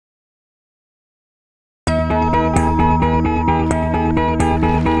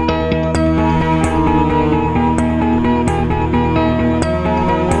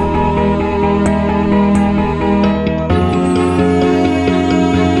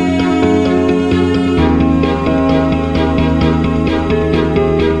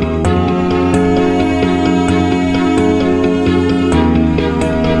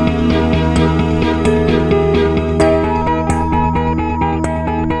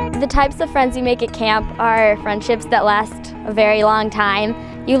The types of friends you make at camp are friendships that last a very long time.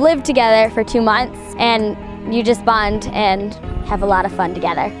 You live together for 2 months and you just bond and have a lot of fun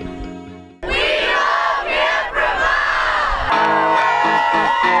together. We love Camp Ramah!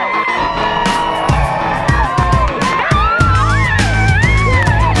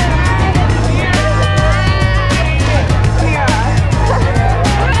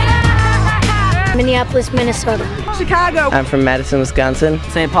 Minneapolis, Minnesota. Chicago. I'm from Madison, Wisconsin.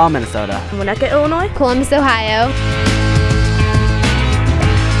 St. Paul, Minnesota. Winnetka, Illinois. Columbus, Ohio.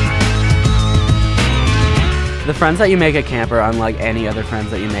 The friends that you make at camp are unlike any other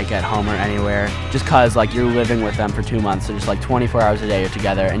friends that you make at home or anywhere, just cause like you're living with them for 2 months, so just like 24 hours a day you're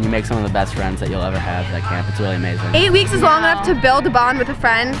together, and you make some of the best friends that you'll ever have at camp. It's really amazing. 8 weeks is long enough to build a bond with a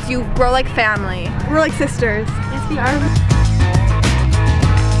friend. You grow like family. We're like sisters. Yes, we are.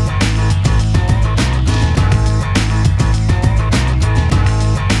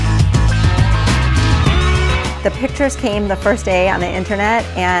 The pictures came the first day on the internet,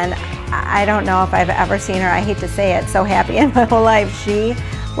 and I don't know if I've ever seen her, I hate to say it, so happy in my whole life. She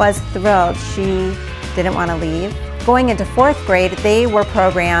was thrilled. She didn't want to leave. Going into 4th grade, they were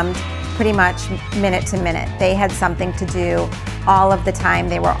programmed pretty much minute to minute. They had something to do all of the time.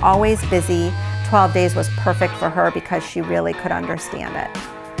 They were always busy. 12 days was perfect for her because she really could understand it.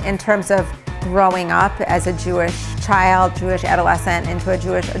 In terms of growing up as a Jewish child, Jewish adolescent into a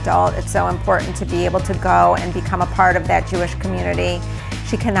Jewish adult, it's so important to be able to go and become a part of that Jewish community.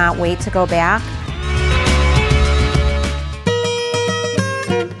 She cannot wait to go back.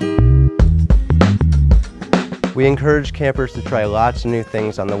 We encourage campers to try lots of new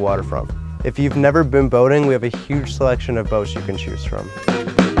things on the waterfront. If you've never been boating, we have a huge selection of boats you can choose from.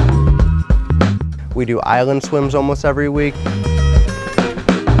 We do island swims almost every week.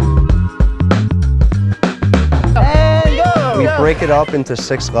 We break it up into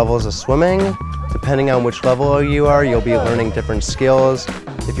 6 levels of swimming. Depending on which level you are, you'll be learning different skills.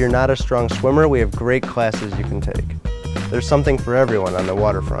 If you're not a strong swimmer, we have great classes you can take. There's something for everyone on the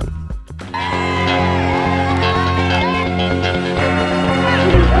waterfront.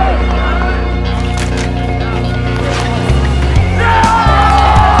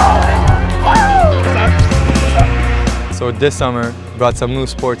 So this summer, brought some new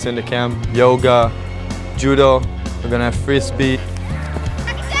sports into camp: yoga, judo. We're gonna have frisbee,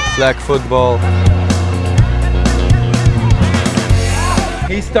 flag football.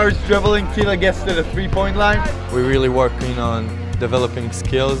 He starts dribbling, Tila gets to the 3-point line. We're really working on developing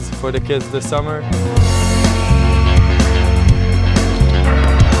skills for the kids this summer.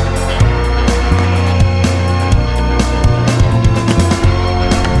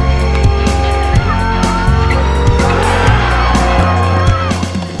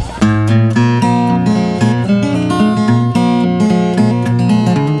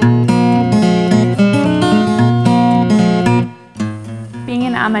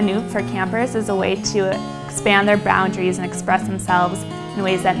 For campers is a way to expand their boundaries and express themselves in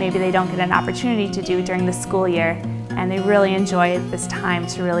ways that maybe they don't get an opportunity to do during the school year, and they really enjoy this time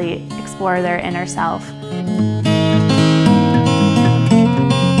to really explore their inner self.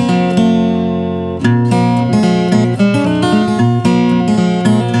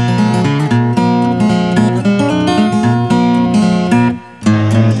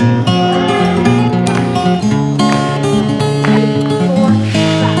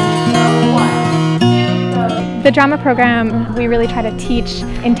 The drama program, we really try to teach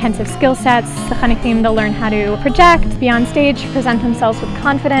intensive skill sets. The Chanikim, they'll learn how to project, be on stage, present themselves with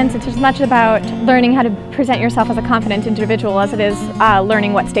confidence. It's as much about learning how to present yourself as a confident individual as it is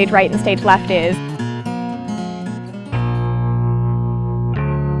learning what stage right and stage left is.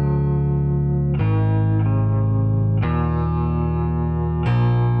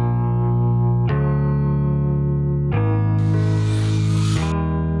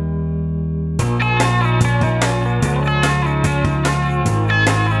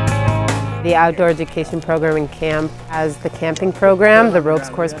 The outdoor education program in camp has the camping program, the ropes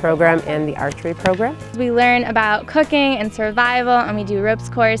course program, and the archery program. We learn about cooking and survival, and we do ropes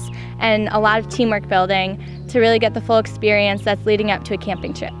course and a lot of teamwork building to really get the full experience that's leading up to a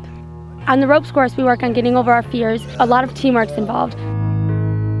camping trip. On the ropes course, we work on getting over our fears. A lot of teamwork's involved.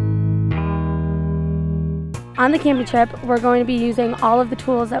 On the camping trip, we're going to be using all of the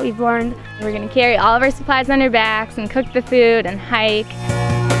tools that we've learned. We're going to carry all of our supplies on our backs and cook the food and hike.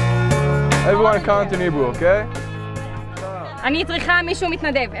 Everyone count in Hebrew, okay? Having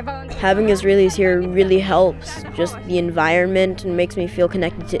Israelis here really helps. Just the environment and makes me feel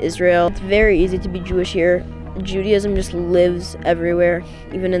connected to Israel. It's very easy to be Jewish here. Judaism just lives everywhere,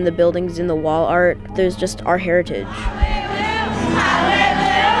 even in the buildings, in the wall art. There's just our heritage.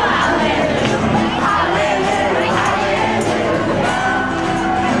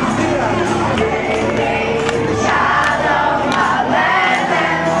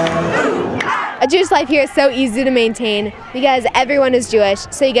 life here is so easy to maintain because everyone is Jewish,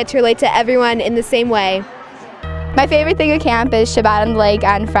 so you get to relate to everyone in the same way. My favorite thing at camp is Shabbat on the lake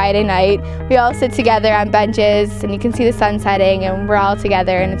on Friday night. We all sit together on benches and you can see the sun setting and we're all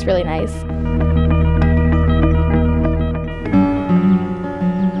together and it's really nice.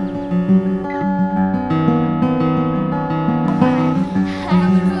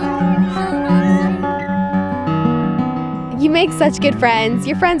 You make such good friends.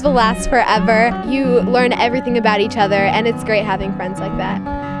 Your friends will last forever. You learn everything about each other, and it's great having friends like that.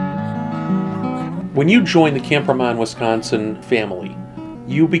 When you join the Camp Ramah, Wisconsin family,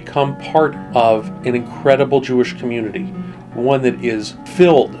 you become part of an incredible Jewish community, one that is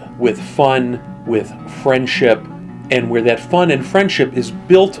filled with fun, with friendship, and where that fun and friendship is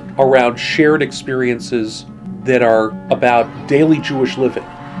built around shared experiences that are about daily Jewish living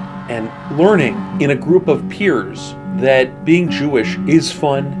and learning in a group of peers that being Jewish is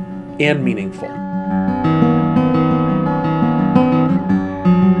fun and meaningful.